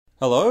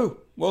Hello,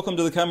 welcome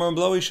to the Kama and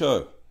Blowy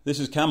Show. This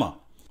is Kama.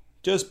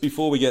 Just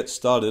before we get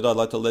started, I'd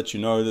like to let you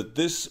know that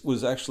this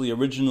was actually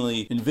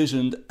originally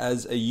envisioned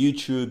as a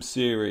YouTube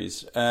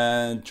series,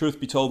 and truth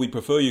be told, we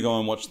prefer you go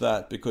and watch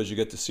that because you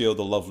get to see all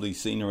the lovely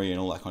scenery and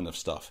all that kind of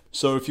stuff.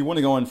 So if you want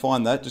to go and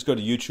find that, just go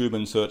to YouTube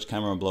and search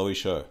Kama and Blowy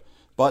Show.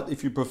 But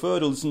if you prefer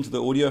to listen to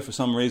the audio for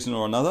some reason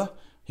or another,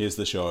 here's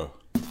the show.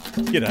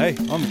 G'day,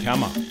 I'm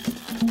Kama.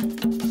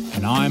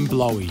 And I'm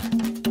Blowy.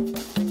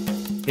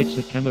 It's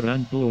the Kama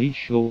and Blowy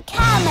Show.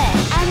 Kama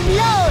and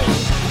Blowy,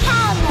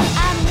 Kama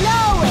and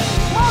Blowy,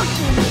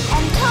 walking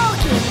and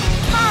talking.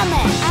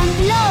 Kama and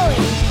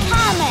Blowy,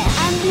 Kama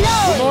and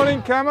Blowy. Good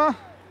morning, Kama.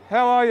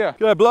 How are you?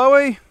 G'day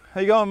Blowy, how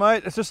you going,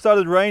 mate? It's just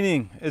started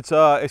raining. It's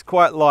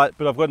quite light,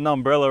 but I've got an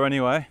umbrella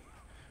anyway.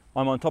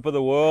 I'm on top of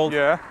the world.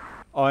 Yeah.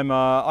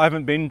 I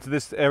haven't been to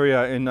this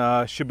area in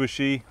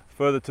Shibushi,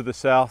 further to the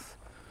south,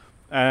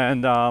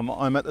 and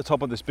I'm at the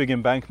top of this big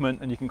embankment,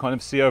 and you can kind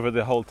of see over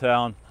the whole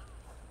town.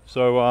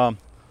 So I'm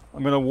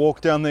going to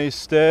walk down these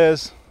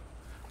stairs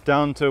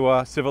down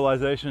to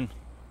civilization.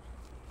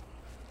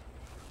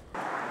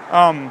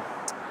 Well,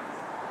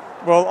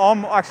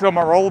 I'm actually on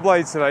my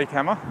rollerblades today,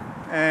 Kama,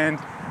 and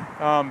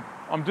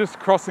I'm just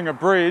crossing a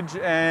bridge,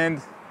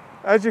 and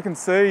as you can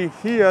see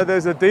here,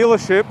 there's a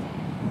dealership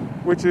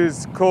which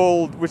has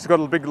got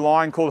a big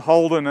line called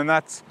Holden, and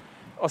that's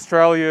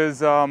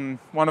Australia's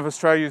one of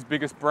Australia's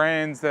biggest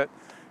brands that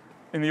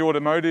in the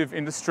automotive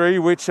industry,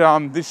 which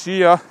this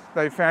year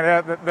they found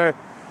out that they're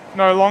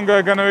no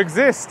longer going to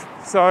exist.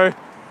 So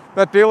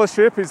that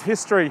dealership is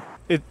history.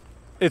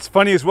 It's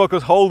funny as well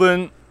because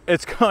Holden,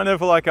 it's kind of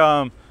like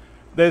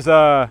there's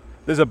a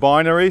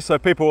binary. So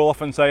people will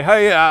often say,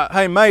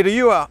 hey mate,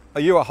 are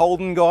you a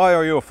Holden guy or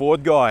are you a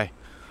Ford guy?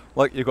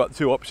 Like you've got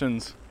two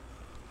options.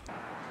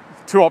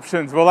 Two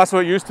options. Well, that's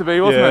what it used to be,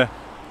 wasn't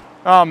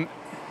it?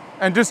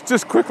 And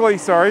just quickly,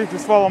 sorry,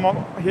 just while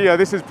I'm here,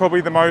 this is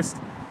probably the most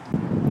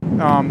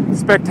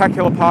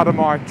spectacular part of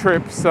my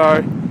trip. So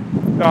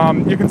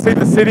you can see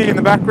the city in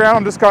the background.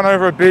 I'm just going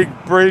over a big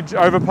bridge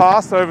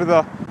overpass over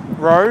the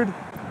road.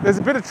 There's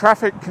a bit of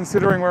traffic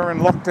considering we're in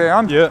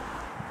lockdown. Yeah.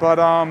 But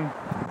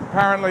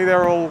apparently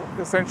they're all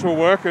essential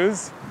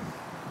workers.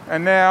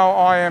 And now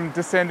I am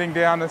descending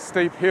down a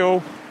steep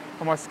hill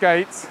on my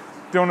skates,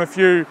 doing a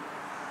few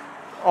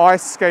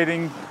ice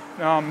skating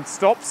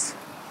stops.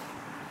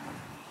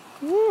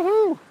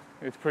 Woohoo!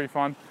 It's pretty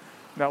fun.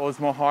 That was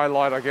my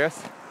highlight, I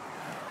guess.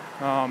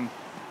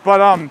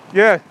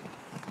 Yeah.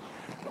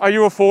 Are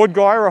you a Ford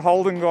guy or a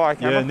Holden guy,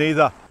 Kama? Yeah,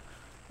 neither.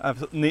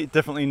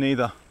 Definitely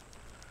neither.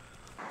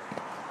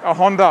 A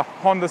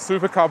Honda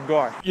Super Cub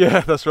guy.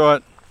 Yeah, that's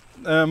right.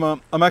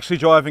 I'm actually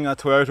driving a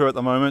Toyota at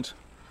the moment,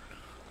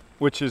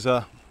 which is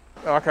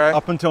Okay.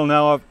 up until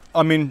now.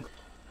 I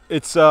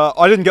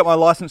didn't get my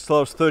license till I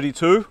was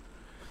 32,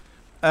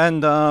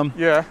 and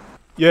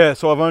yeah,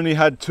 so I've only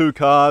had two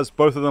cars.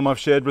 Both of them I've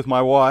shared with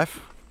my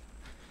wife.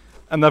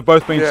 And they've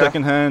both been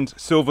second-hand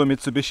silver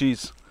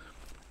Mitsubishis,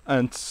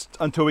 and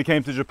until we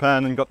came to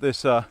Japan and got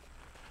this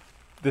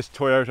this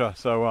Toyota.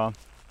 So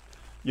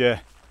yeah,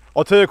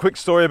 I'll tell you a quick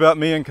story about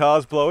me and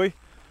cars, Blowy.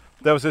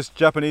 There was this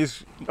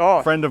Japanese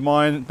friend of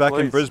mine back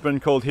in Brisbane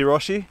called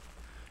Hiroshi,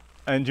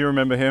 and do you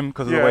remember him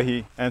because of the way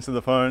he answered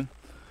the phone?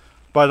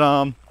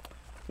 But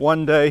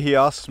one day he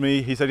asked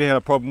me. He said he had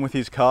a problem with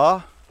his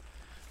car,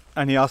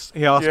 and he asked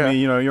me,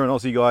 you know, you're an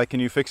Aussie guy, can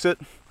you fix it?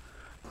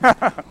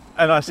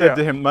 And I said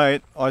to him,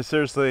 mate, I'm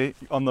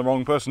the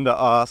wrong person to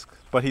ask,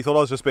 but he thought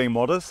I was just being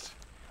modest.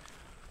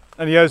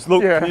 And he goes,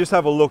 look, can you just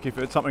have a look? If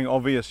it's something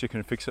obvious, you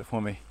can fix it for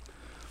me.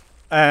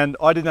 And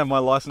I didn't have my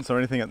license or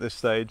anything at this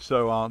stage,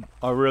 so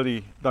I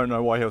really don't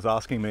know why he was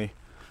asking me.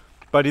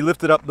 But he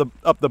lifted up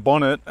the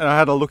bonnet, and I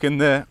had a look in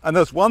there, and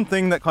there's one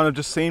thing that kind of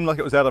just seemed like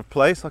it was out of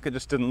place, like it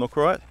just didn't look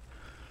right.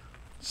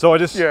 So I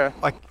just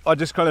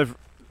kind of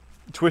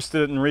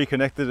twisted it and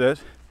reconnected it.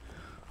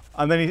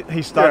 And then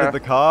he started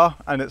the car,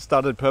 and it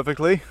started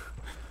perfectly.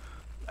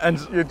 And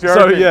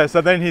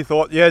so then he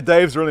thought, yeah,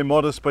 Dave's really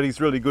modest, but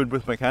he's really good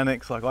with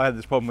mechanics. Like I had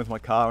this problem with my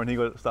car, and he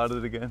got it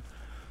started again.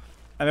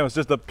 And it was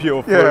just a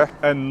pure fluke.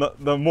 And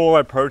the more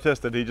I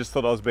protested, he just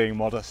thought I was being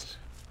modest.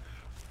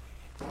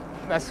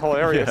 That's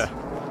hilarious.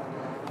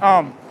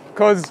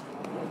 Because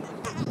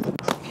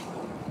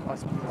I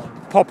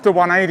popped a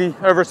 180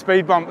 over a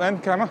speed bump then,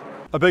 Kama.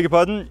 I beg your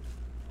pardon?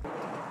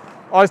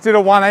 I just did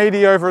a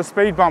 180 over a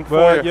speed bump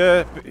for you.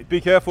 Yeah, be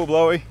careful,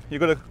 Blowy.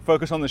 You've got to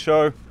focus on the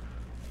show.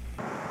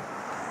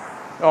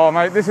 Oh,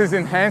 mate, this is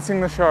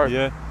enhancing the show.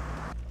 Yeah.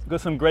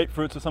 Got some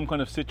grapefruits or some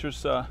kind of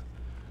citrus that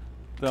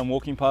I'm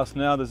walking past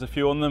now. There's a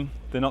few on them.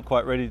 They're not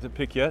quite ready to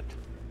pick yet.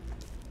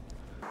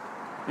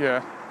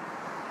 Yeah.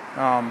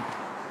 I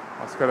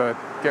just got to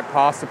get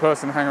past the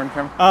person. Hang on,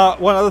 Kama.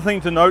 One other thing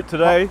to note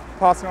today.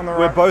 Passing on the right.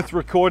 We're both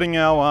recording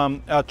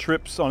our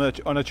trips on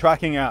a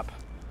tracking app.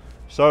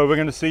 So we're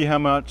going to see how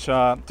much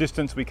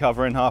distance we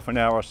cover in half an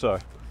hour or so.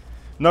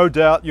 No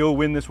doubt you'll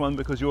win this one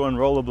because you're on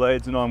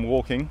rollerblades and I'm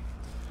walking.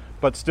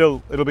 But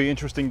still, it'll be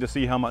interesting to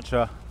see how much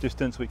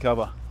distance we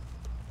cover.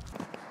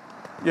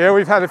 Yeah,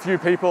 we've had a few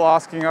people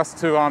asking us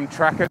to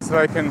track it so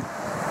they can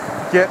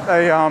get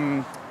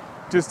a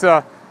just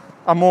a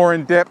more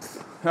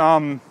in-depth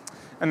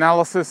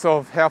analysis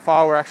of how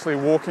far we're actually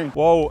walking.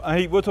 Whoa,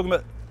 hey, we were talking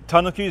about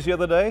tanukis the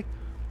other day.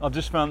 I've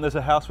just found there's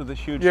a house with this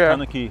huge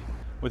tanuki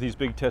with his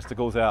big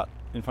testicles out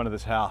in front of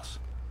this house.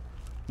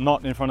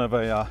 Not in front of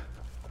a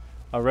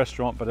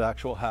restaurant, but an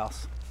actual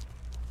house.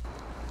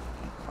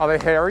 Are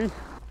they hairy?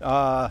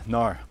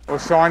 No. Or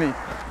shiny?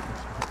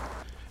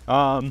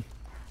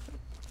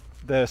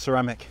 They're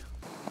ceramic.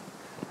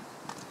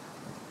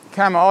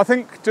 Kama, I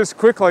think just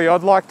quickly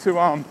I'd like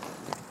to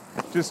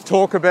just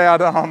talk about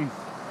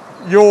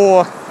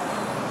your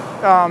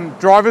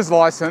driver's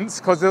license,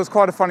 because there was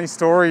quite a funny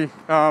story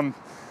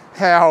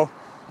how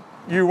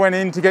you went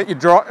in to get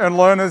your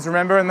learners,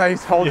 remember, and they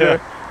told you.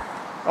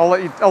 I'll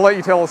let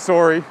you tell a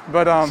story,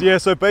 but yeah.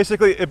 So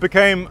basically, it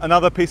became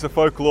another piece of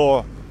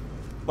folklore,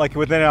 like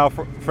within our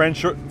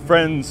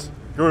friends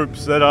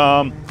groups, that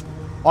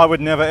I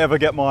would never ever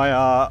get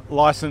my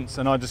license,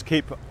 and I just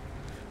keep.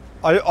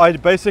 I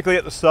basically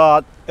at the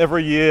start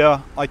every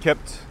year I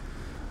kept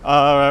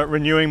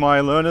renewing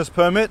my learner's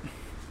permit,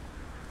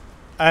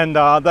 and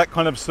that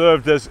kind of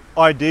served as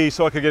ID,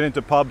 so I could get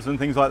into pubs and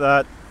things like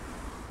that.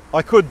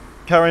 I could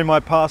carry my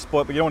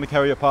passport, but you don't want to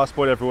carry your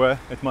passport everywhere.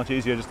 It's much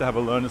easier just to have a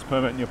learner's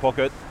permit in your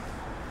pocket.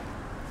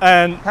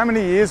 And how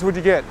many years would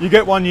you get? You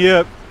get 1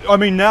 year. I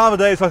mean,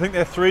 nowadays I think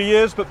they're 3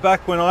 years, but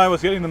back when I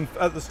was getting them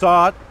at the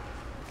start,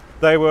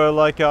 they were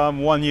like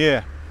 1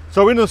 year.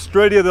 So in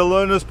Australia, the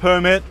learner's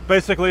permit,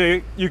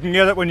 basically you can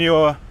get it when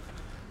you're,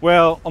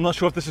 well, I'm not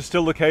sure if this is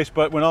still the case,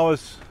 but when I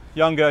was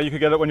younger, you could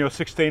get it when you were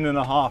 16 and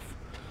a half.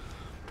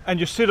 And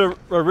you sit a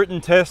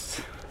written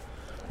test,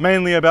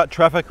 mainly about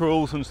traffic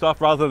rules and stuff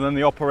rather than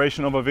the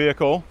operation of a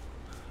vehicle.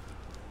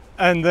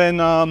 And then,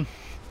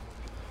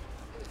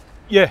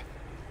 yeah,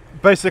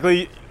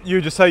 basically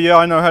you just say, yeah,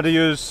 I know how to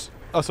use,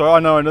 I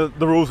know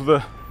the rules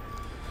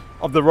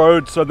of the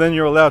road. So then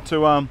you're allowed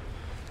to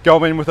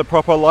go in with a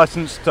proper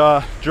licensed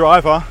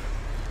driver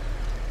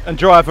and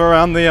drive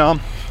around the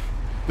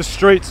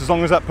streets as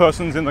long as that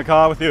person's in the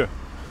car with you.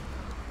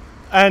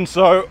 And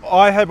so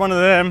I had one of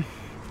them,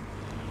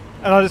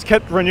 and I just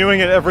kept renewing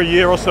it every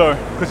year or so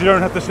because you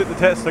don't have to sit the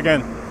test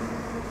again.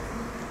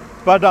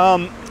 But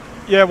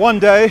yeah, one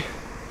day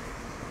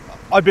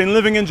I'd been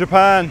living in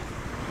Japan,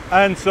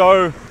 and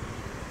so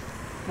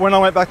when I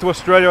went back to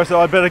Australia, I said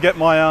I'd better get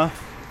my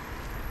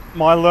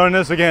my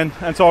learners again.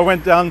 And so I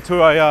went down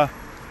to a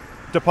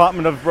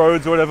Department of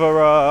Roads or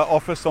whatever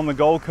office on the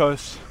Gold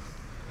Coast,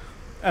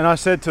 and I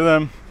said to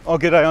them, "Oh,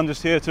 g'day, I'm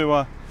just here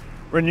to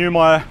renew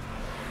my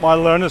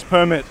learner's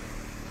permit."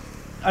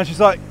 And she's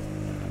like,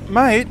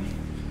 "Mate,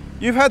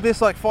 you've had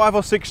this like 5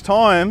 or 6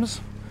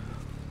 times.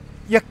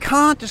 You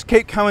can't just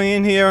keep coming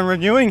in here and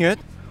renewing it.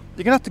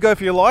 You're gonna have to go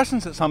for your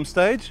license at some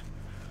stage."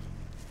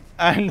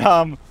 And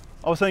I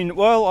was saying,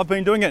 "Well, I've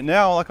been doing it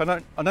now. Like I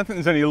don't think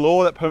there's any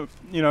law that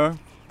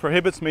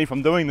prohibits me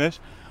from doing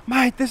this."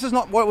 "Mate, this is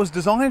not what it was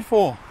designed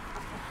for."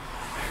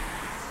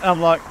 And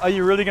I'm like, "Are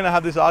you really going to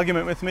have this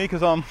argument with me?"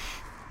 Because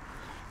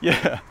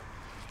yeah.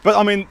 But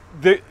I mean,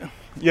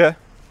 yeah.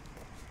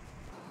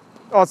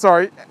 Oh,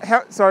 sorry.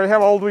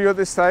 How old were you at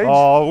this stage?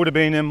 Oh, I would have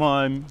been in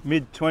my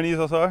mid-20s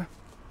or so.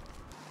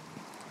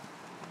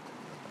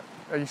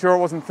 Are you sure it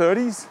wasn't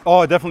 30s?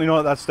 Oh, definitely not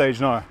at that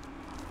stage, no.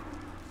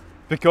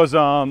 Because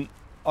I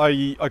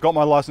got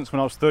my license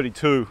when I was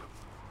 32,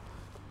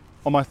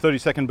 on my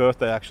 32nd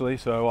birthday actually.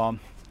 So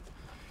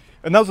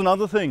and that was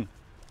another thing.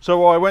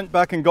 So I went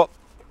back and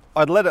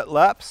I'd let it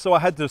lapse, so I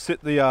had to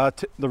sit the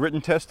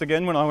written test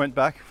again when I went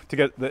back to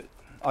get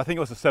I think it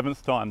was the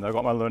 7th time that I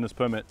got my learner's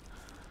permit.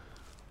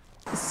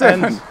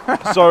 7. And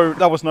so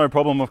that was no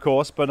problem, of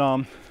course, but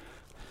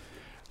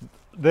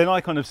then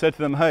I kind of said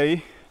to them,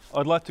 "Hey,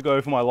 I'd like to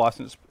go for my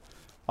license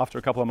after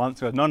a couple of months."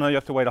 They go, "No, you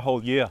have to wait a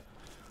whole year.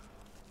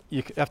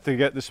 You have to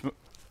get this,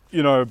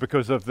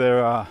 because of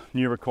their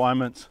new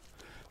requirements."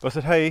 But I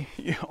said, "Hey,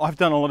 I've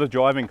done a lot of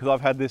driving because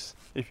I've had this,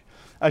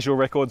 as your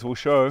records will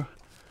show,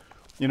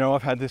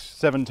 I've had this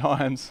 7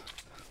 times.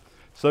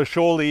 So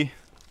surely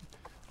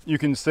you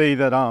can see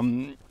that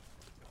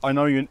I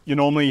know you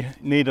normally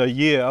need a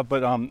year,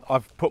 but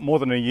I've put more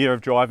than a year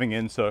of driving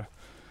in, so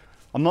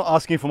I'm not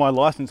asking for my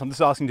license. I'm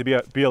just asking to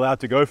be allowed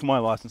to go for my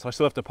license. I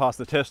still have to pass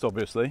the test,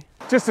 obviously."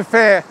 Just a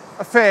fair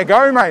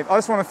go, mate. I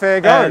just want a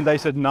fair go. And they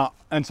said no.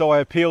 And so I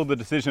appealed the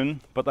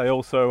decision, but they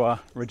also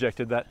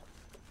rejected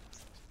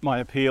my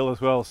appeal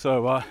as well.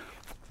 So,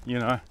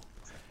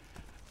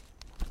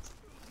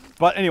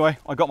 But anyway,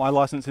 I got my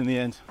license in the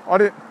end. I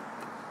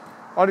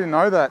didn't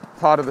know that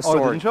part of the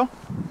story. Oh, didn't you?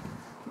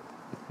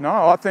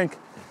 No, I think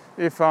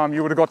if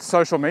you would have got to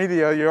social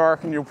media, I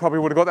reckon you probably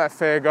would have got that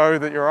fair go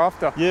that you're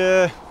after.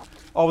 Yeah,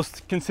 I was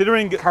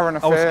considering current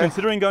affair. I was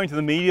considering going to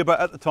the media, but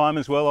at the time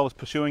as well, I was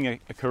pursuing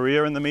a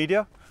career in the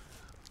media,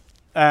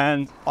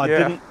 and I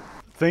didn't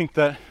think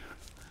that,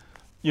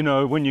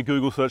 when you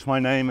Google search my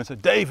name and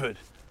said, "David,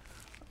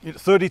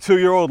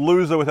 32-year-old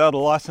loser without a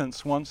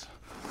license wants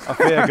a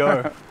fair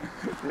go,"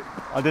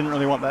 I didn't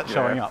really want that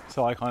showing up,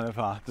 so I kind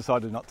of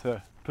decided not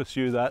to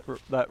pursue that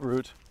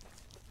route.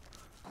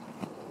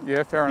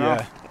 Yeah, fair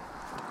enough.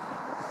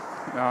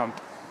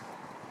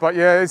 But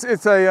yeah,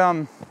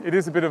 it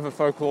is a bit of a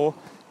folklore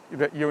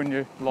about you and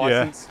your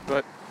license,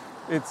 but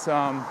it's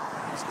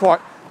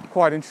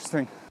quite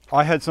interesting.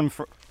 I had some.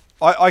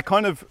 I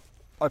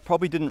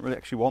probably didn't really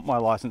actually want my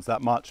license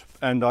that much,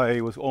 and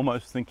I was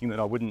almost thinking that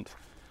I wouldn't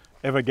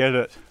ever get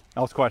it.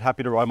 I was quite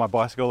happy to ride my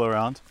bicycle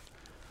around,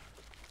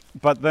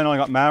 but then I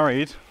got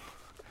married,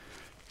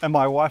 and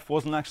my wife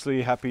wasn't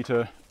actually happy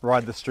to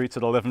ride the streets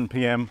at 11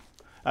 p.m.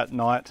 at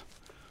night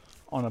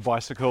on a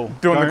bicycle,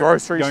 doing the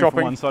grocery going shopping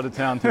from one side of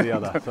town to the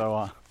other.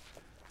 So,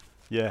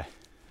 yeah.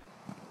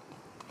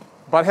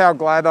 But how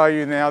glad are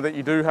you now that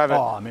you do have it?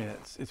 Oh, I mean,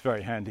 it's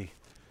very handy.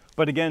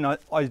 But again,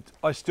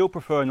 I still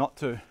prefer not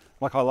to.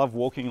 Like, I love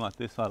walking like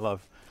this. I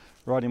love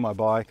riding my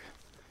bike.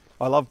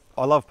 I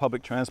love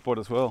public transport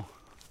as well.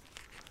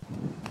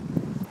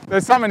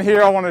 There's something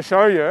here I want to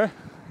show you,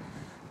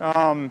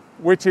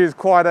 which is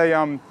quite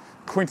a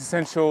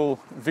quintessential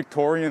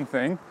Victorian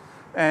thing.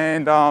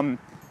 And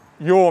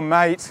your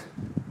mate,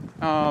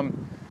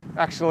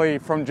 actually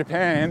from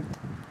Japan,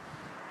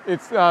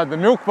 it's the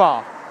milk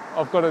bar.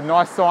 I've got a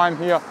nice sign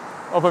here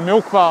of a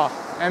milk bar,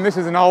 and this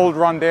is an old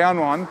run-down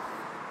one,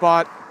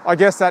 but I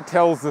guess that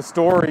tells the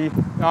story.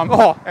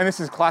 And this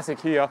is classic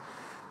here.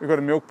 We've got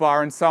a milk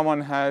bar, and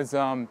someone has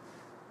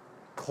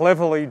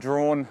cleverly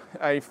drawn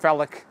a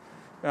phallic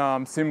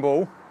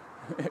symbol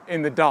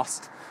in the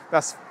dust.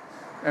 That's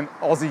an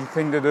Aussie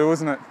thing to do,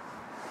 isn't it?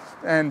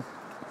 And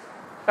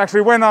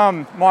actually, when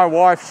my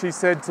wife, she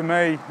said to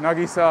me,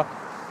 Nagisa,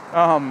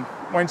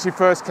 when she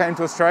first came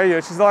to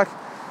Australia, she's like,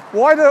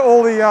 why do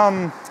all the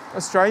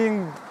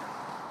Australian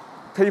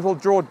people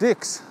draw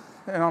dicks?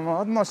 And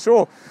I'm not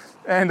sure.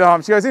 And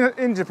she goes,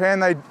 in Japan,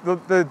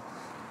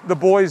 the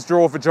boys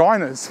draw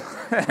vaginas.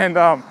 And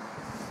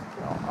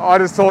I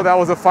just thought that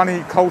was a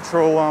funny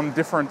cultural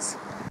difference.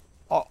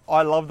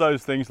 I love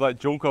those things. Like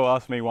Julko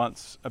asked me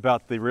once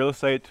about the real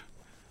estate.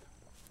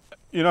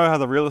 You know how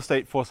the real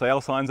estate for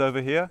sale signs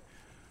over here?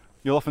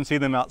 You'll often see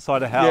them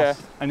outside a house. Yeah.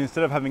 And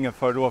instead of having a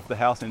photo of the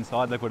house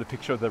inside, they've got a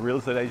picture of the real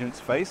estate agent's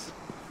face.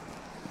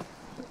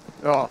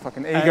 Oh,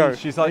 fucking ego. And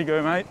she's like,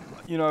 ego, mate.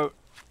 You know,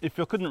 if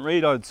you couldn't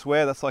read, I'd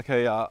swear that's like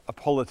a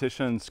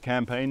politician's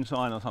campaign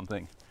sign or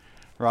something,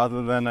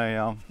 rather than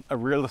a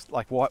realist.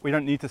 Like, what? We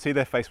don't need to see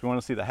their face. We want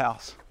to see the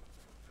house.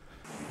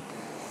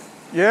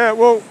 Yeah,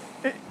 well,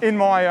 in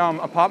my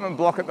apartment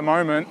block at the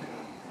moment,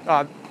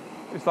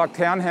 it's like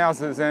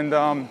townhouses,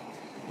 and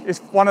it's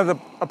one of the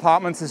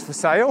apartments is for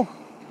sale,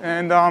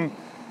 and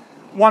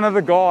one of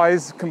the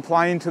guys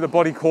complained to the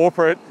body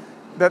corporate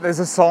that there's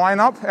a sign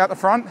up out the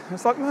front.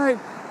 It's like, mate,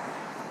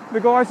 the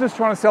guy's just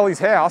trying to sell his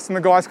house, and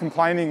the guy's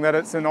complaining that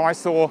it's an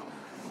eyesore,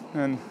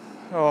 and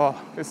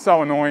it's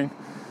so annoying.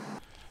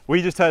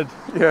 We just had,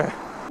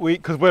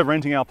 because we're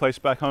renting our place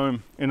back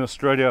home in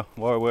Australia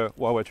while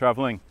we're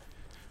traveling,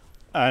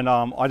 and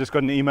I just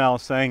got an email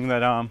saying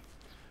that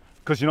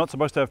because you're not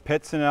supposed to have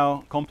pets in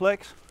our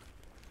complex,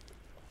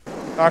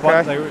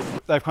 but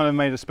they've kind of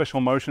made a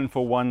special motion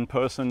for one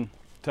person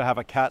to have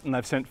a cat, and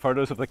they've sent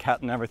photos of the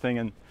cat and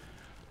everything,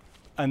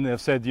 and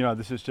they've said, you know,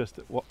 this is just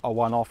a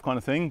one-off kind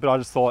of thing. But I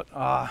just thought,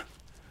 I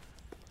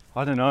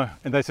don't know.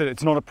 And they said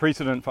it's not a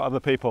precedent for other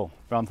people.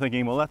 But I'm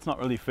thinking, well, that's not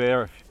really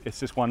fair if it's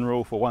just one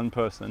rule for one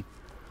person.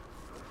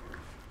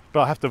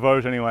 But I have to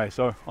vote anyway,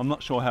 so I'm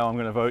not sure how I'm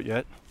going to vote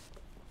yet.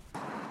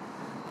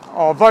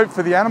 I'll vote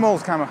for the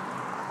animals, Kama.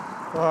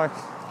 Like,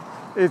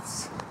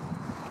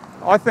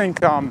 I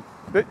think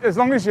as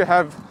long as you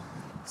have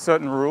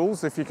certain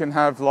rules, if you can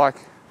have like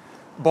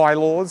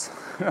bylaws,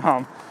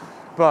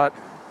 but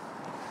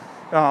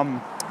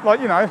like,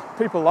 you know,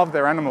 people love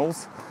their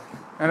animals,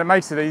 and it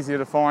makes it easier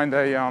to find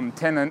a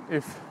tenant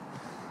if,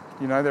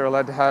 you know, they're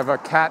allowed to have a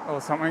cat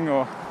or something,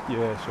 or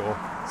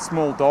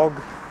small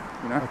dog,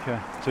 you know. Okay,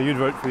 so you'd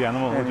vote for the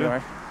animal,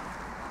 anyway.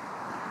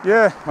 Would you?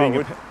 Yeah, being I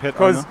would, a pet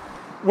because owner?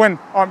 when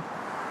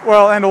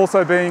and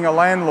also being a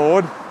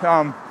landlord,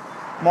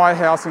 my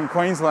house in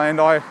Queensland,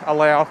 I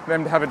allow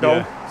them to have a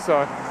dog,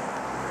 so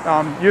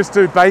used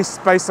to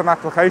base on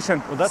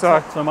application. Well, that's so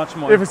not so much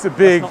more. If it's a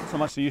big, that's not so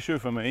much the issue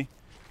for me.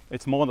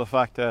 It's more the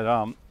fact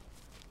that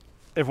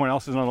everyone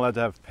else is not allowed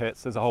to have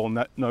pets. There's a whole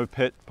no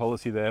pet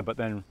policy there, but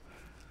then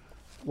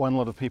one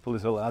lot of people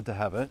is allowed to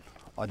have it.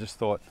 I just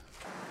thought,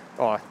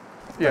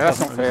 that's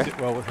not fair.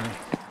 Sit well with me.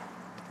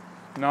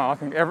 No, I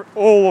think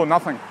all or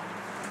nothing.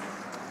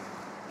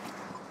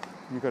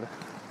 You got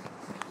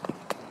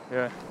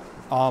to,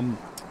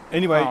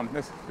 Anyway,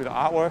 there's a bit of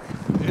artwork.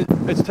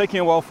 It's taking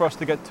a while for us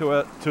to get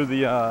to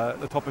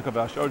the topic of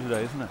our show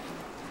today, isn't it?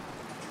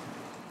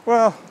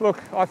 Well, look,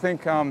 I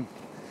think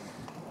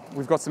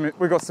we've got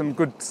some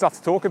good stuff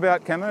to talk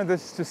about, Kama.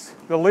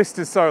 The list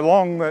is so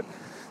long that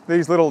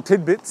these little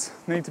tidbits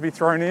need to be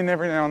thrown in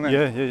every now and then.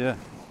 Yeah.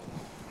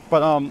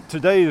 But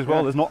today as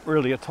well, there's not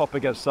really a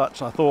topic as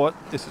such. I thought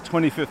it's the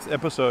 25th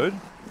episode.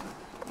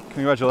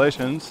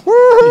 Congratulations! Woo!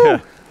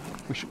 Yeah,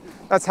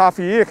 that's half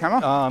a year,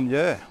 Kama.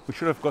 Yeah, we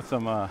should have got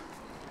some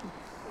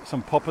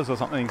poppers or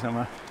something.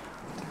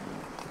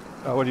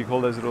 What do you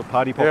call those little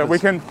party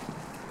poppers? Yeah,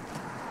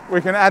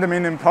 we can add them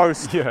in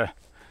post. Yeah.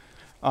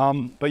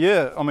 But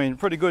yeah, I mean,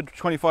 pretty good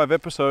 25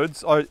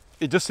 episodes.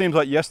 It just seems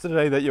like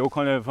yesterday that you were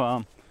kind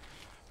of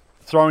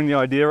throwing the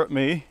idea at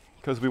me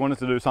because we wanted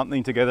to do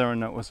something together,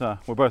 and it was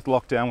we're both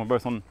locked down, we're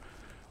both on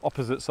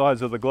opposite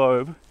sides of the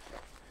globe.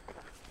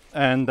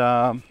 And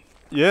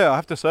yeah, I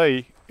have to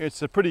say,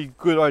 it's a pretty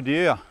good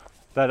idea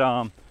that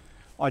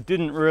I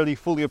didn't really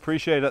fully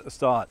appreciate at the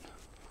start.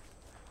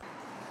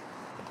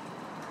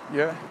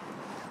 Yeah.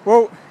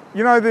 Well,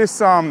 you know, this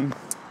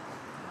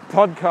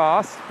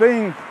podcast,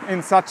 being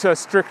in such a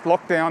strict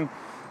lockdown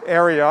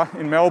area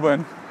in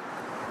Melbourne,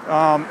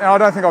 and I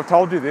don't think I've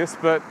told you this,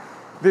 but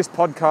this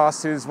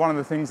podcast is one of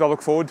the things I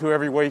look forward to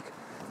every week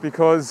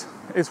because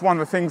it's one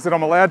of the things that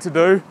I'm allowed to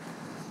do.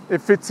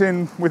 It fits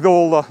in with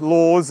all the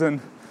laws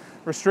and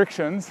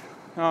restrictions.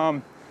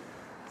 And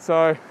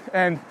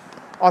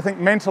I think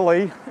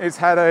mentally it's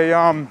had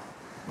a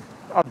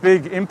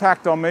big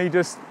impact on me,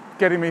 just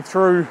getting me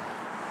through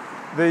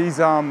these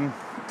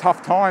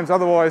tough times.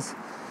 Otherwise,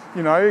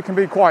 you know, it can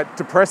be quite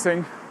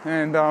depressing,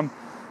 and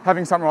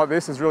having something like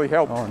this has really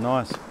helped. Oh,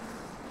 nice.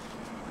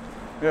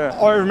 Yeah.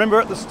 I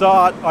remember at the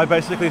start, I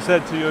basically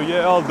said to you,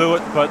 yeah, I'll do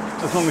it, but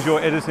as long as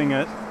you're editing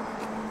it.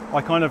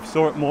 I kind of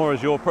saw it more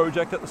as your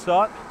project at the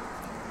start.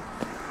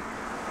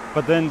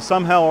 But then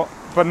somehow...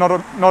 But not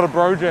a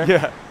project.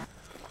 Yeah.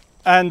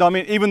 And I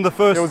mean, even the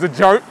first... It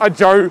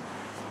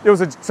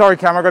was sorry,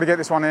 Cam, I got to get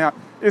this one out.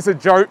 It's a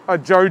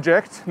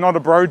Joject, not a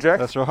Broject.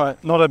 That's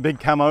right. Not a big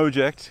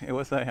Camo-ject. It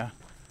was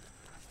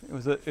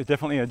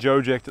definitely a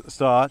Joject at the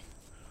start.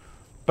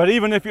 But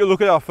even if you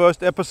look at our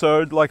first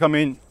episode, like, I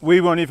mean,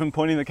 we weren't even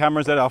pointing the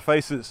cameras at our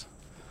faces.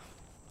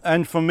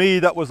 And for me,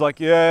 that was like,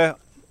 yeah,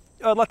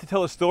 I'd like to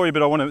tell a story,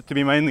 but I want it to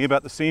be mainly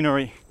about the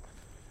scenery.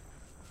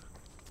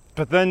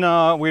 But then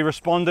we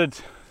responded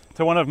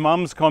to one of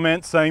Mum's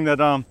comments saying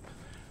that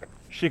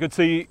she could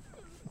see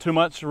too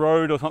much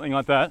road or something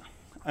like that.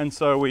 And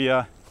so we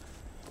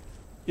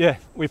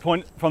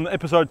point from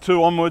episode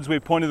 2 onwards, we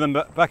pointed them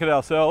back at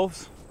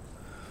ourselves.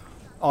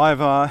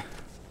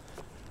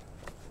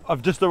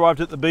 I've just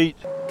arrived at the beach.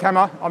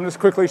 Kama, I'm just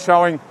quickly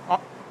showing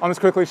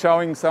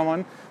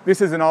someone.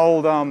 This is an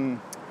old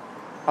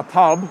a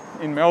pub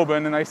in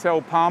Melbourne, and they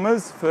sell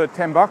Palmers for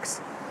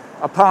 $10.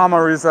 A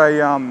Palmer is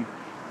a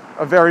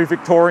very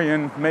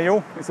Victorian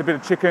meal. It's a bit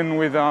of chicken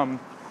with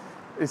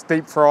it's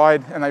deep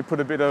fried, and they put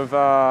a bit of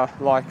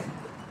like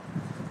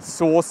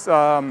sauce,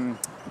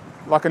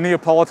 like a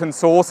Neapolitan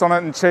sauce on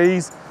it, and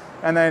cheese,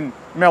 and then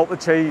melt the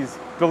cheese.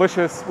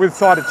 Delicious with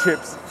side of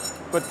chips.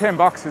 But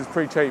 $10 is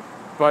pretty cheap.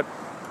 But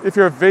if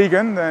you're a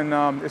vegan, then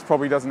this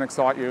probably doesn't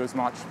excite you as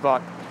much.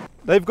 But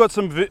they've got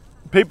some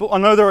people. I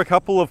know there are a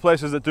couple of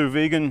places that do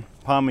vegan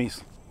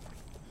palmies.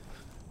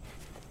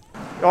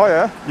 Oh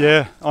yeah.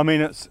 Yeah, I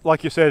mean, it's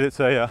like you said, it's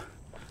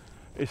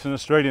an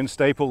Australian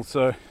staple.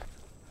 So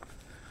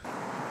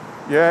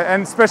yeah,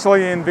 and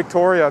especially in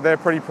Victoria, they're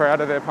pretty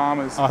proud of their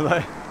palmers. are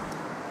they?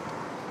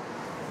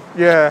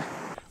 Yeah.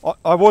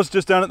 I was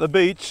just down at the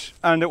beach,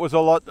 and it was a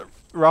lot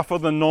rougher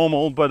than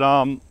normal, but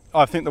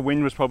I think the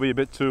wind was probably a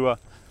bit too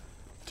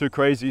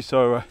crazy,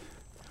 so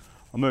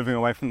I'm moving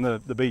away from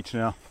the beach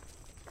now.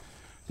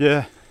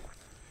 Yeah.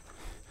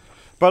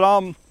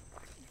 But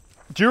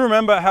do you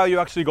remember how you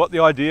actually got the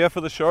idea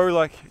for the show?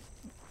 Like,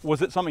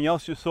 was it something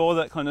else you saw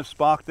that kind of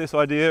sparked this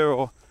idea,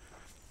 or?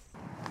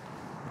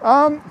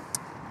 I've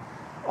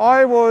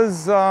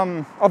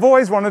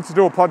always wanted to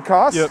do a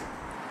podcast. Yep.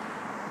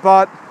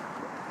 But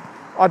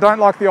I don't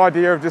like the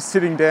idea of just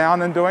sitting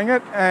down and doing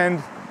it, and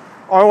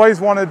I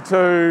always wanted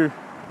to.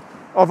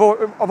 I've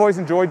always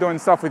enjoyed doing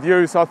stuff with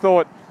you, so I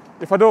thought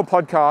if I do a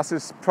podcast,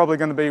 it's probably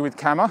going to be with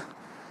Kama.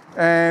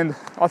 And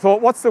I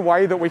thought, what's the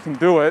way that we can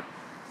do it?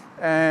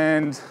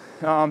 And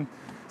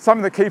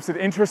something that keeps it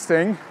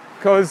interesting,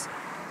 because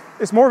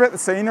it's more about the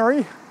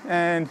scenery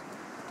and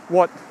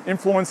what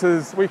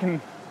influences we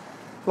can.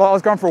 Like, I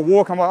was going for a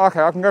walk, I'm like,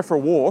 okay, I can go for a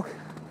walk,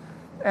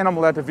 and I'm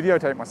allowed to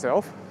videotape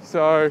myself,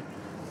 so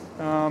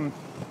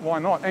why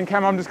not? And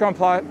Kama, I'm just going to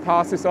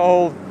past this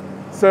old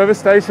service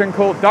station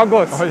called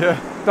Douglas. Oh yeah.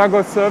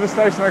 Douglas service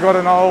station. They got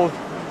an old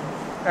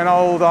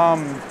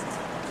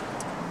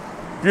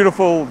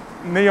beautiful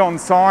neon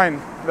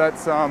sign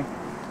that's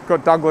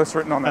got Douglas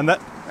written on it.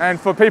 And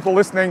for people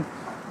listening,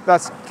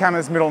 that's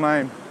Kama's middle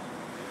name.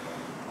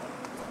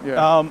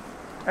 Yeah. And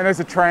there's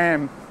a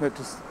tram that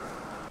just...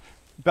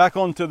 Back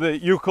onto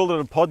you called it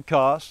a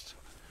podcast,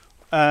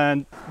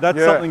 and that's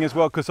something as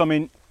well, because I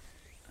mean,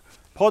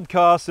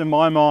 podcasts in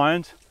my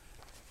mind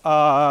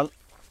are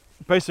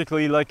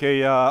basically like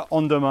a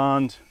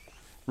on-demand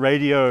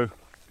radio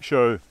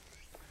show.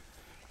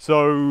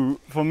 So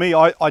for me,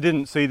 I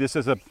didn't see this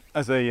as a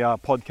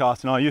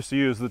podcast, and I used to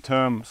use the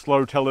term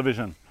slow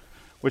television,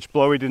 which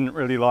Blowy didn't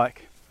really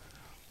like.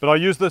 But I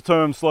use the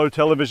term slow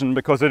television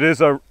because it's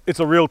a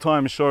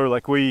real-time show.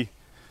 Like I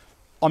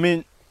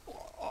mean,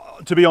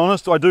 to be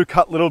honest, I do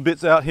cut little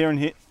bits out here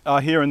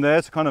and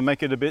there to kind of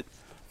make it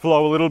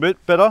flow a little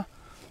bit better.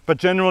 But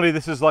generally,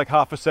 this is like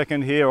half a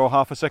second here or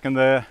half a second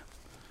there,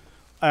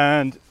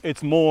 and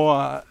it's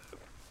more.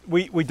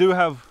 We do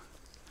have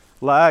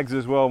lags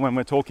as well when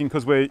we're talking,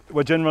 because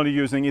we're generally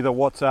using either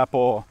WhatsApp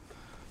or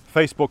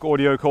Facebook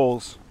audio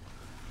calls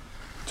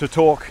to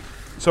talk.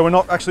 So we're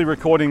not actually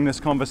recording this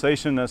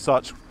conversation as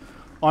such.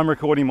 I'm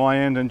recording my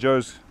end and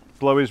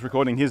Blowy's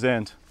recording his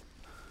end.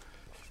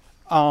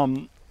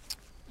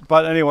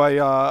 But anyway,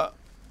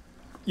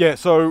 yeah,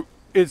 so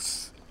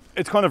it's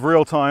kind of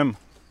real-time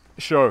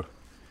show.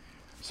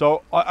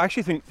 So I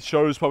actually think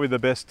show is probably the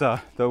best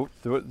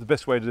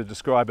best way to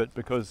describe it,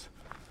 because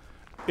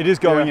it is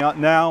going out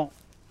now.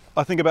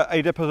 I think about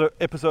 8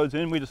 episodes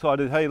in, we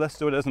decided, hey, let's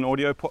do it as an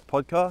audio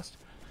podcast.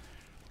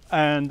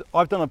 And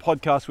I've done a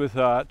podcast with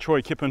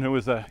Troy Kippen, who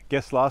was a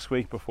guest last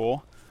week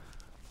before.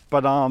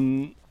 But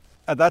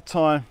at that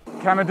time,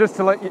 Kama, just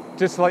to let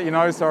you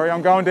know, sorry,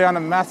 I'm going down a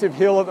massive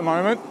hill at the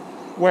moment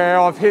where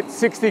I've hit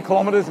 60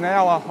 kilometers an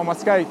hour on my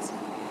skates.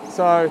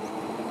 So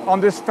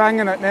I'm just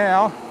fanging it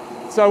now.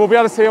 So we'll be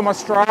able to see on my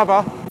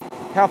Strava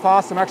how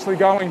fast I'm actually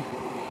going.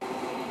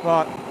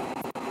 But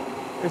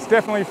it's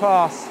definitely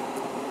fast.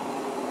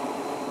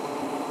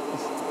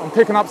 I'm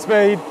picking up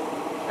speed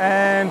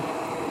and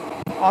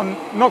I'm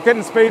not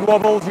getting speed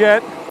wobbles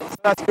yet, so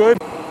that's good.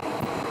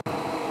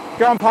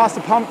 Going past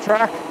the pump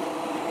track,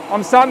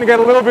 I'm starting to get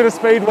a little bit of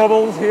speed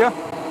wobbles here.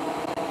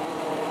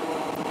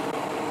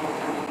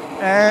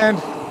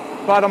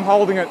 But I'm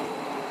holding it.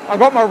 I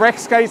got my rec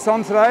skates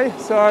on today,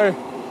 so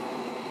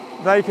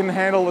they can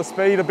handle the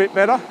speed a bit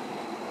better.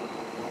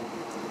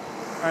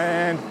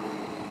 And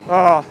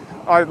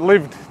I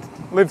lived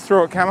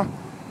through it, Kama.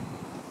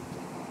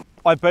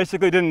 I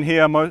basically didn't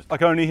hear I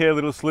could only hear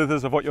little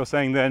slithers of what you're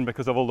saying then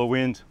because of all the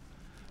wind.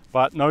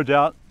 But no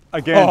doubt,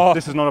 again,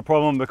 this is not a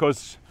problem,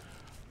 because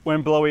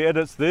when Blowy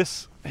edits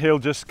this, he'll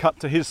just cut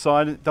to his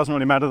side. It doesn't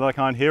really matter that I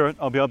can't hear it.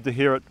 I'll be able to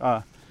hear it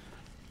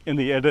in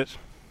the edit.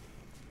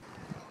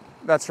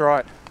 That's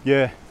right.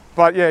 Yeah.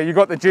 But yeah, you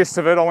got the gist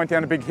of it. I went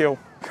down a big hill.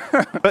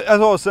 But as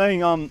I was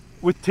saying,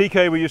 with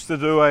TK, we used to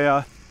do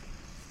a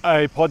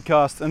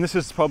podcast, and this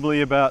is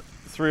probably about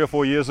 3 or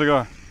 4 years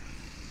ago,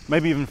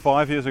 maybe even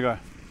 5 years ago.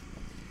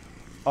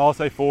 I'll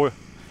say 4.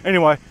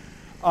 Anyway,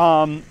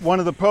 one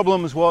of the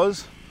problems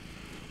was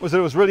that it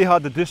was really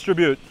hard to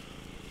distribute,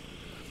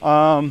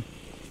 and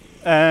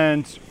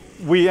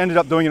we ended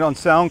up doing it on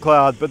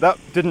SoundCloud, but that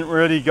didn't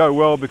really go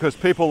well because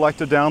people like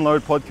to download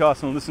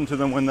podcasts and listen to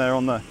them when they're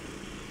on the,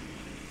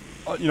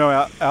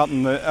 out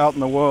in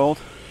the world,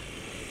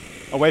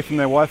 away from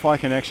their Wi-Fi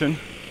connection,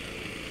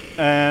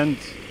 and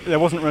there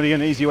wasn't really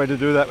an easy way to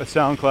do that with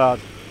SoundCloud.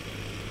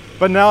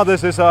 But now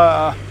there's this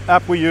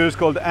app we use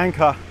called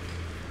Anchor,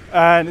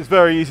 and it's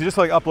very easy, just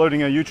like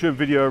uploading a YouTube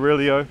video,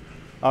 really,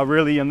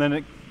 and then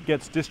it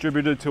gets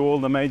distributed to all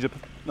the major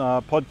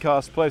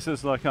podcast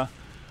places like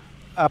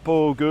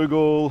Apple,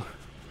 Google,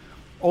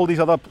 all these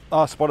other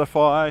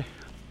Spotify,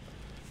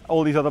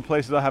 all these other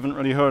places I haven't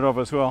really heard of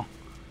as well.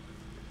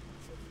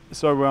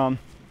 So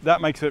that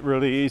makes it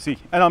really easy.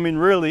 And I mean,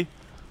 really,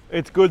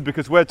 it's good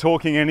because we're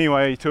talking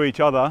anyway to each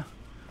other,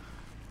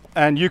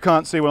 and you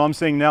can't see what I'm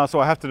seeing now, so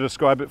I have to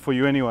describe it for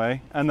you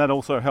anyway. And that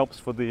also helps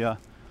for the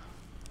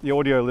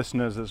audio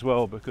listeners as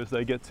well, because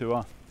they get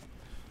to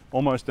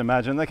almost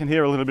imagine. They can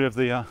hear a little bit of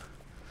the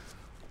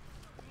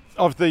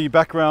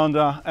background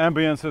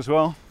ambience as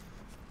well.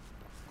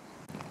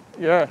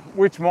 Yeah,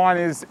 which mine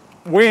is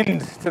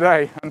wind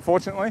today,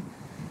 unfortunately.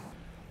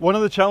 One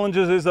of the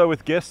challenges is though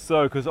with guests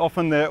though, because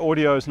often their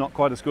audio is not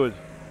quite as good.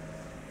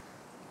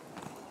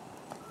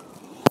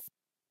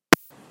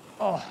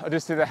 Oh, I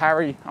just did a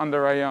Harry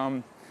under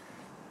a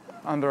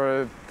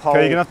pole.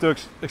 Okay, you're gonna have to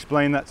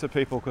explain that to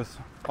people, because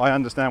I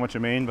understand what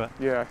you mean, but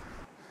yeah.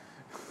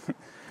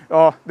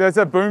 There's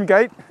a boom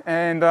gate,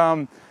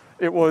 and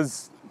it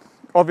was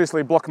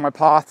obviously blocking my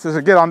path. So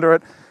to get under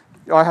it,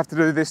 I have to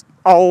do this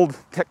old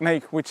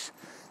technique, which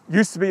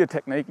used to be a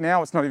technique.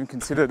 Now it's not even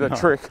considered a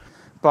trick.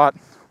 But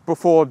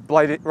before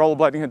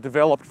rollerblading had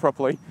developed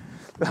properly,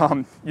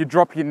 you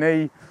drop your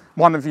knee,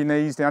 one of your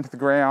knees down to the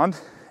ground,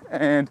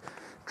 and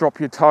drop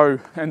your toe,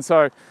 and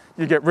so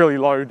you get really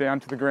low down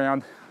to the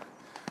ground,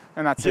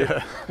 and that's it.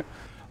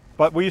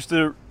 But we used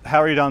to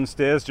Harry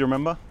downstairs, do you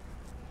remember?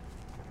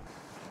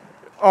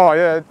 Oh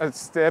yeah, it's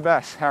stair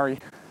bash, Harry.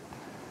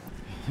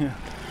 Yeah.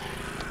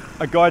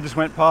 A guy just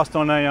went past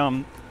on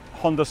a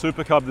Honda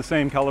Super Cub the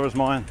same colour as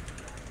mine.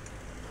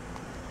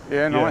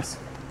 Yeah, nice.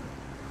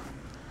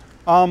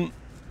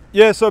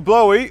 Yeah, so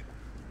Blowy,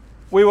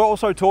 we were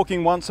also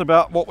talking once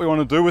about what we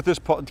want to do with this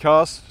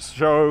podcast,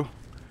 show,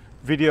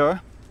 video,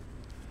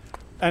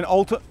 and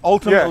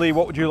ultimately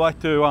what would you like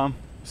to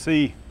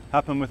see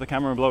happen with the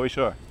Kama and Blowy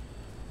Show?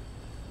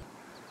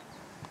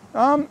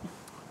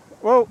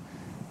 Well,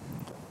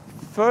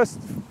 first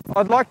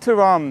I'd like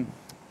to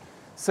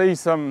see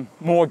some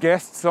more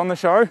guests on the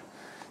show.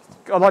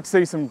 I'd like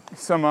to see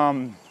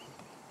some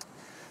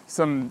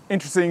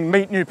interesting,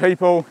 meet new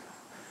people,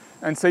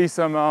 and see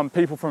some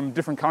people from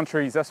different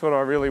countries. That's what I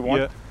really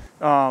want.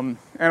 Yeah.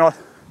 And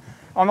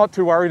I'm not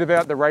too worried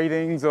about the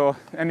ratings or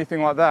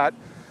anything like that,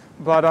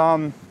 but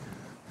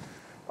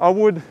I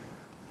would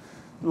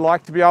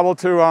like to be able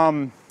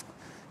to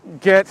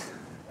get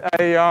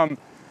a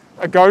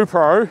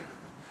GoPro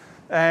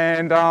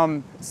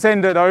and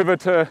send it over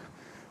to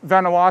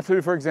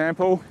Vanuatu, for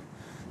example,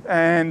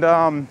 and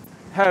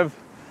have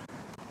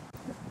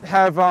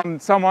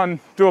someone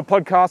do a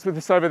podcast with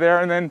us over there,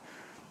 and then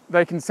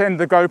they can send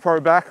the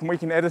GoPro back and we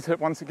can edit it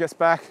once it gets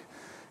back.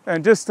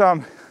 And just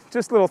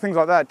little things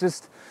like that,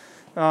 just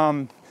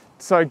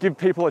so give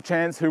people a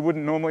chance who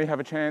wouldn't normally have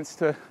a chance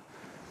to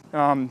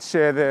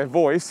share their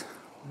voice,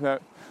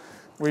 that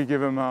we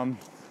give them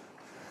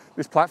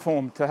this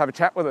platform to have a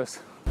chat with us.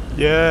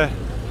 Yeah.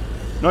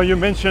 No, you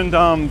mentioned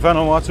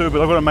Vanuatu, but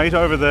I've got a mate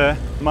over there,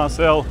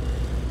 Marcel,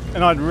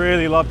 and I'd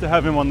really love to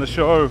have him on the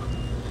show.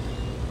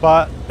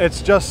 But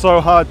it's just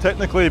so hard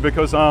technically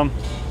because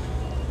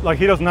like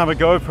he doesn't have a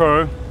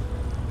GoPro,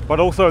 but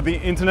also the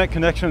internet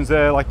connections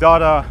there, like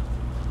data,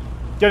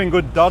 getting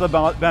good data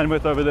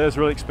bandwidth over there is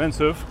really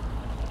expensive.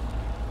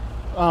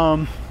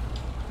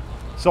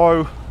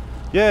 So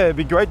yeah, it'd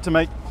be great to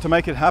make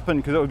it happen,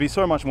 because it would be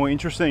so much more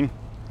interesting,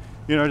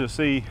 you know, to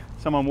see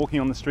someone walking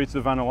on the streets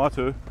of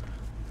Vanuatu.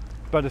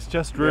 But it's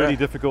just really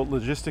difficult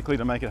logistically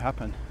to make it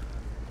happen.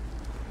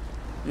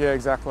 Yeah,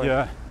 exactly.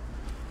 Yeah.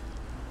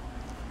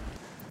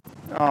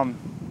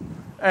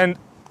 And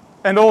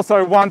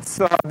also once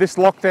this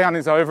lockdown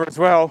is over as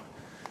well,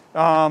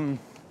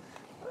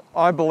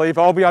 I believe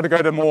I'll be able to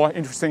go to more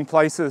interesting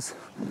places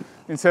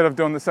instead of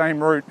doing the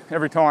same route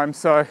every time.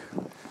 So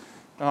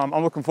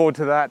I'm looking forward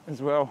to that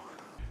as well.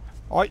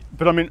 I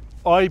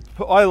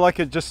like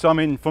it just, I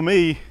mean, for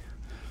me,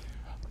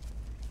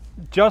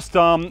 just,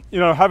 you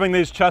know, having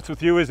these chats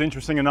with you is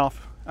interesting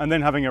enough, and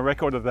then having a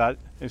record of that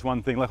is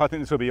one thing. Like, I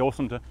think this will be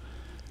awesome to,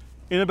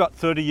 in about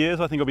 30 years,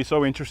 I think it'll be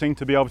so interesting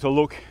to be able to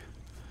look,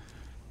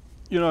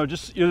 you know,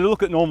 just, you know,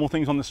 look at normal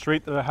things on the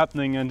street that are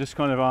happening, and just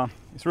kind of,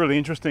 it's really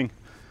interesting.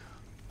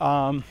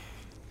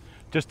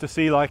 Just to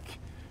see like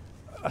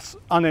a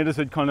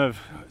unedited kind of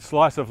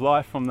slice of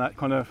life from that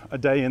kind of a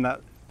day in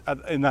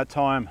that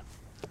time.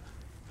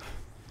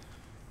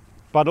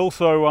 But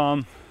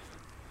also,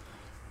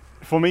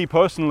 for me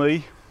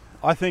personally,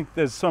 I think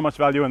there's so much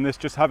value in this,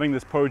 just having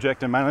this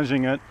project and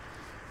managing it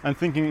and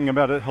thinking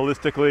about it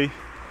holistically,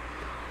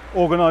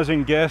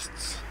 organizing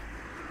guests,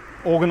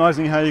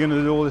 organizing how you're going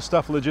to do all this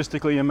stuff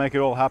logistically and make it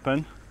all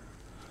happen,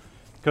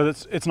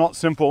 because it's not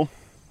simple.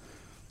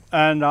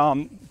 And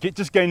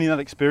just gaining that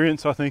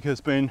experience, I think,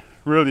 has been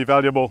really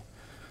valuable,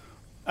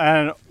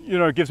 and, you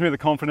know, it gives me the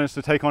confidence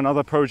to take on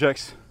other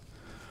projects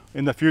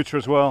in the future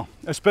as well,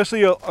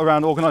 especially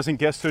around organizing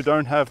guests who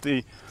don't have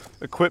the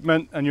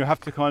equipment, and you have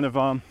to kind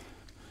of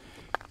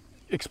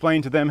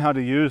explain to them how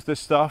to use this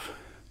stuff.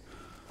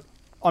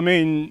 I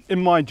mean,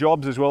 in my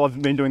jobs as well,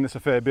 I've been doing this a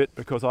fair bit,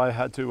 because I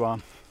had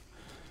to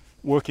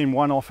work in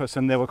one office,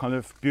 and there were kind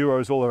of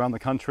bureaus all around the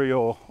country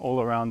or all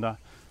around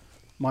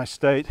my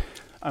state,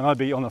 and I'd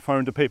be on the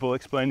phone to people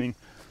explaining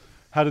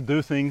how to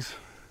do things.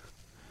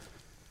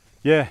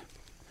 Yeah,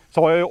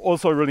 so I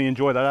also really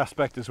enjoy that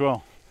aspect as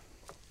well.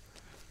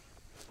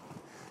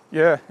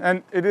 Yeah,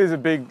 and it is a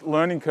big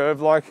learning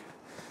curve, like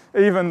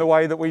even the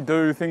way that we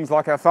do things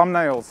like our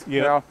thumbnails.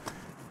 Yeah. Our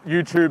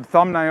YouTube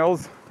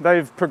thumbnails,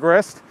 they've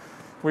progressed.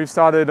 We've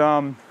started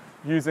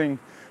using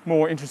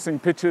more interesting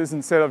pictures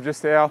instead of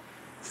just our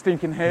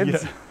stinking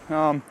heads.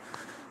 Yeah.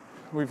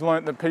 We've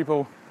learnt that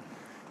people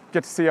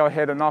get to see our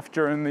head enough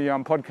during the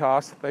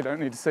podcast. They don't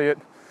need to see it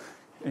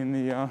in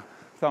the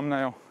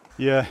thumbnail.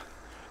 Yeah.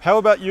 How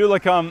about you?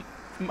 Like,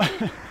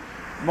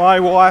 my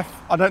wife,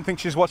 I don't think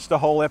she's watched the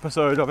whole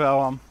episode of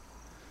our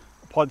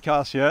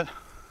podcast yet,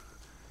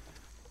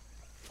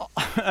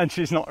 and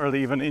she's not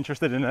really even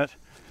interested in it.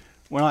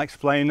 When I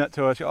explain that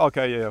to her, she goes,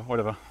 okay, yeah,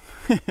 whatever.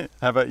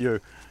 How about you?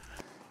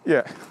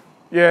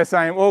 Yeah,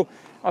 same. Well,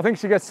 I think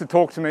she gets to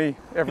talk to me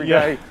every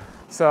day,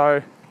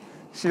 so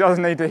she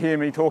doesn't need to hear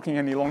me talking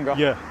any longer.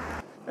 Yeah.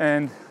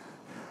 And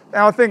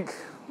I think,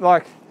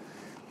 like,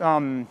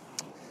 you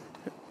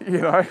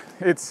know,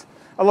 it's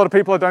a lot of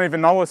people that don't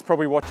even know us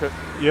probably watch it.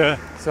 Yeah.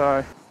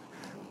 So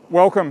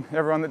welcome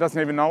everyone that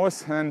doesn't even know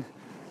us, and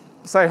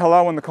say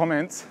hello in the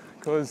comments,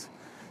 because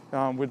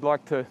we'd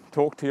like to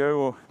talk to you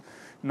or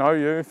know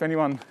you. If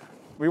anyone,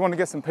 we want to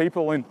get some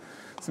people in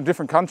some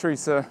different countries,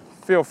 so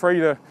feel free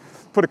to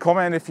put a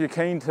comment if you're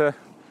keen to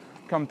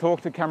come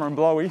talk to Kama and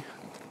Blowy.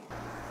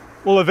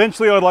 Well,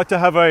 eventually I'd like to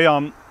have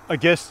a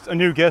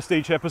new guest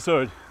each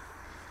episode.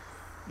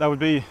 That would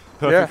be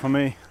perfect for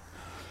me.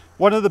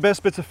 One of the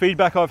best bits of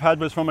feedback I've had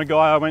was from a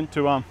guy I went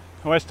to,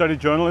 who I studied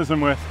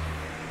journalism with.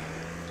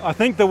 I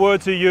think the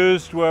words he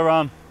used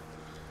were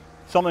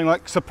something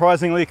like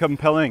surprisingly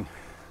compelling.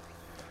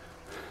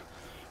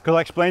 Because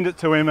I explained it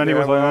to him, and he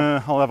was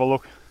like, I'll have a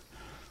look.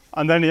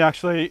 And then he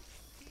actually,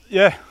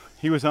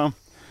 he was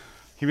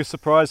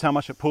surprised how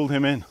much it pulled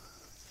him in.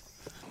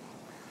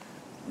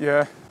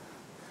 Yeah.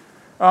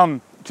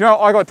 Do you know,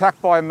 I got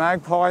attacked by a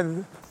magpie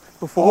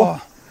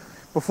before.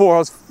 Before I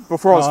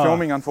was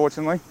filming,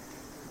 unfortunately.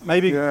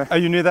 Maybe. Are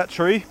you near that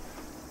tree?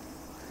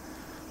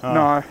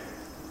 No.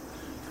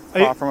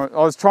 Far from it. I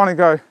was trying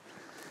to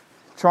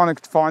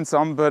find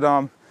some, but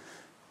a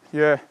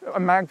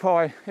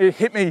magpie. It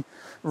hit me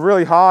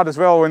really hard as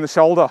well in the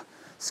shoulder.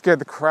 scared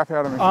the crap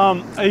out of me.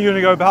 Are you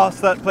gonna go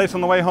past that place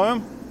on the way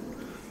home?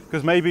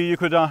 Because maybe you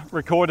could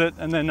record it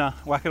and then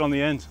whack it on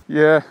the end.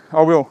 Yeah,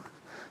 I will.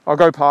 I'll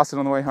go past it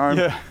on the way home.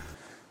 Yeah.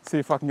 See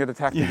if I can get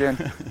attacked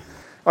again.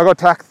 I got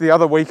attacked the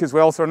other week as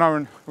well, so I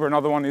know where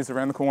another one is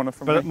around the corner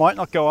from me. But it might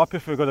not go up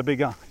if we've got a big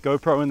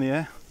GoPro in the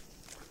air.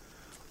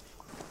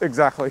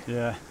 Exactly.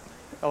 Yeah.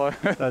 Hello.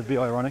 That'd be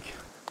ironic.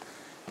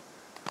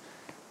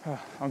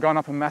 I'm going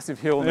up a massive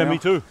hill now. Yeah, me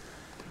too.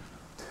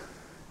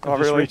 Oh, I've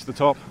just really? reached the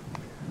top.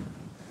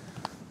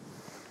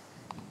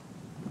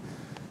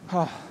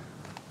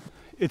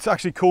 It's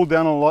actually cooled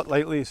down a lot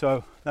lately,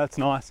 so that's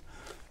nice.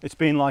 It's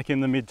been like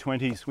in the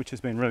mid-20s, which has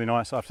been really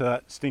nice after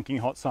that stinking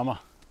hot summer.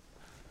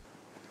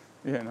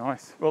 Yeah,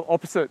 nice. Well,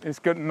 opposite. It's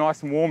getting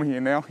nice and warm here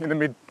now, in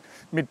the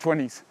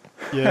mid-20s.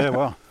 Yeah,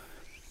 well,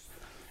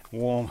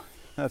 warm.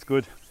 That's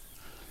good.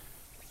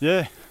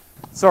 Yeah.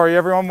 Sorry,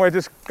 everyone. We're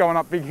just going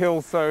up big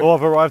hills, so Well,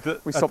 I've arrived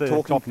at the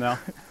talking. top now.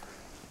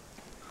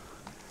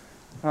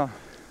 Oh.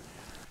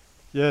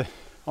 Yeah,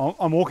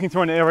 I'm walking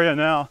through an area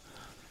now,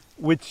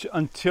 which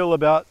until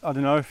about, I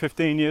don't know,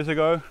 15 years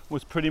ago,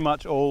 was pretty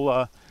much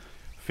all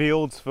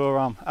fields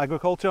for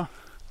agriculture.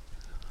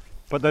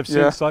 But they've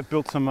since like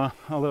built some a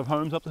lot of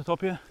homes up the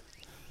top here.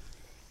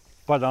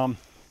 But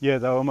yeah,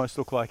 they almost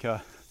look like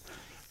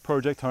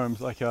project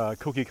homes, like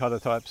cookie cutter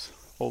types,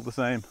 all the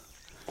same.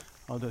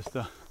 I'll just,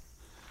 you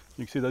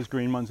can see those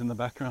green ones in the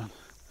background.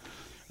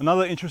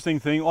 Another interesting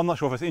thing, I'm not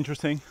sure if it's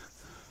interesting,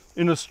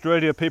 in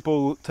Australia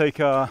people take,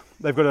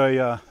 they've got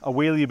a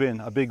wheelie bin,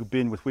 a big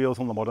bin with wheels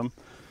on the bottom,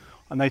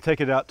 and they take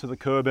it out to the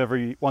curb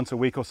once a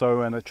week or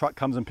so, and a truck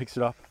comes and picks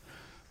it up.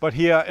 But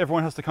here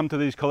everyone has to come to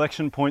these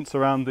collection points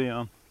around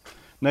the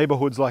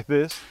neighborhoods like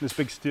this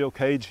big steel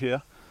cage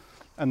here,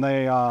 and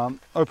they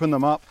open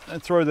them up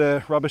and throw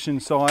their rubbish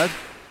inside,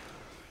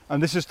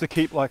 and this is to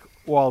keep like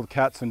wild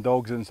cats and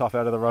dogs and stuff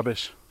out of the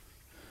rubbish.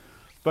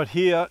 But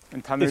here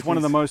is one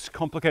of the most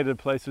complicated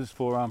places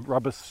for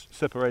rubbish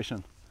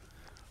separation.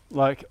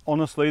 Like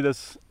honestly,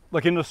 there's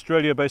like in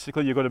Australia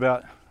basically you've got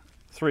about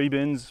 3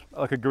 bins,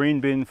 like a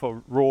green bin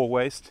for raw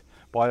waste,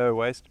 bio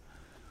waste,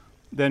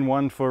 then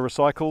one for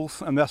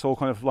recycles, and that's all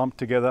kind of lumped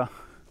together,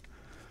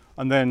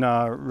 and then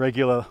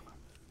regular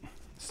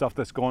stuff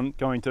that's going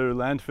to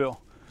landfill.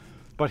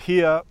 But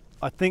here,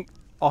 I think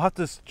I'll have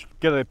to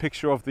get a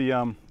picture of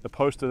the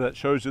poster that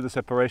shows you the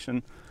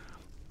separation.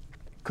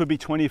 Could be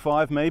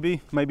 25,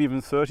 maybe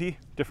even 30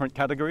 different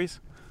categories.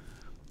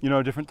 You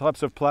know, different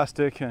types of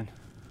plastic and.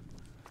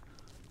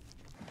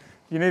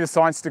 You need a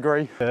science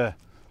degree. Yeah,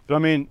 but I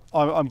mean,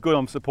 I'm good.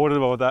 I'm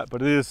supportive of that,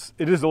 but it is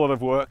a lot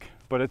of work.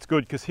 But it's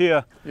good because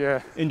here,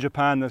 in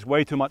Japan, there's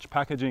way too much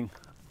packaging.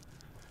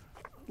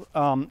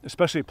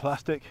 Especially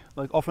plastic.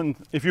 Like often,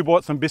 if you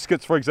bought some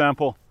biscuits, for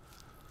example,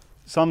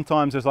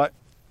 sometimes there's like,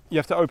 you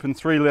have to open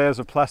 3 layers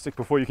of plastic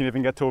before you can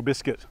even get to a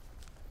biscuit.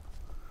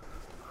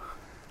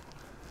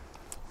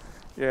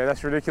 Yeah,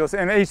 that's ridiculous.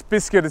 And each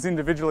biscuit is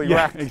individually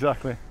wrapped.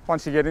 Exactly.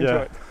 Once you get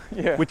into it.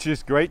 Yeah. Which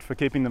is great for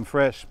keeping them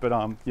fresh, but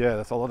yeah,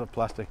 there's a lot of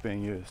plastic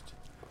being used.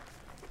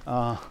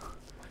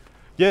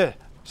 Yeah,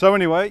 so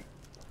anyway,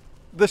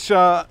 this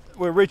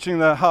we're reaching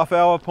the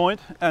half-hour point,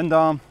 and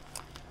I'd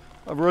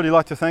really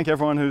like to thank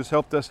everyone who's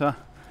helped us.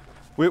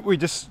 Blowy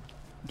just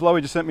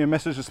sent me a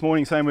message this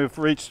morning saying we've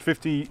reached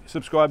 50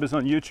 subscribers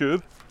on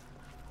YouTube,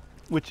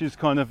 which is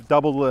kind of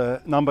double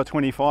the number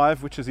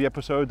 25, which is the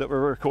episode that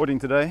we're recording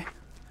today.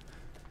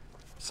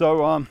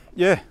 So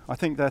yeah, I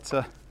think that's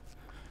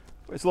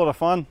it's a lot of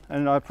fun,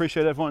 and I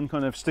appreciate everyone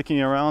kind of sticking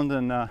around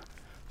and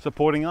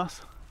supporting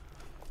us.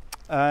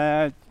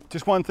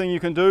 Just one thing you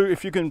can do,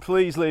 if you can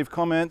please leave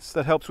comments,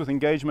 that helps with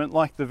engagement.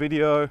 Like the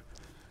video.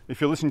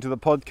 If you're listening to the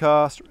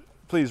podcast,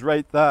 please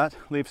rate that,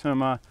 leave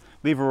a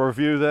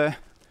review there,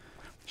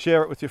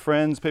 share it with your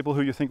friends, people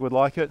who you think would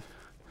like it.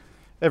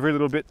 Every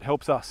little bit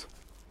helps us.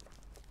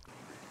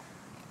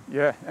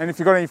 Yeah, and if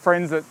you've got any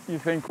friends that you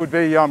think would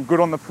be good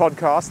on the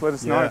podcast, let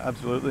us know. Yeah,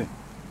 absolutely.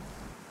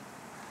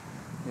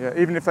 Yeah,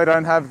 even if they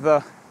don't have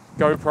the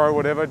GoPro or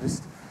whatever,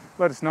 just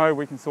let us know,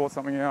 we can sort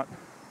something out.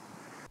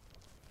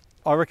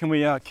 I reckon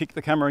we kick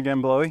the camera again,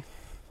 Blowy.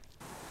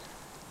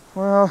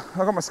 Well, I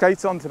got my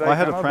skates on today. I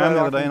had a pram the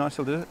other day and I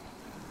still did it.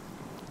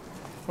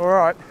 All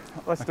right,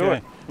 let's do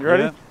it. You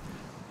ready? Yeah.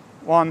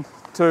 1,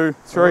 2,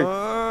 3.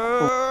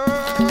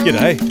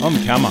 G'day,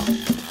 I'm Kama.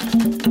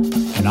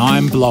 And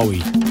I'm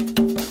Blowy.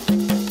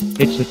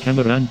 It's the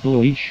Kama and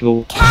Blowy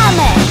Show.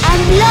 Kama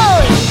and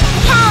Blowy,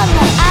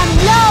 Kama and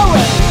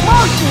Blowy,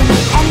 walking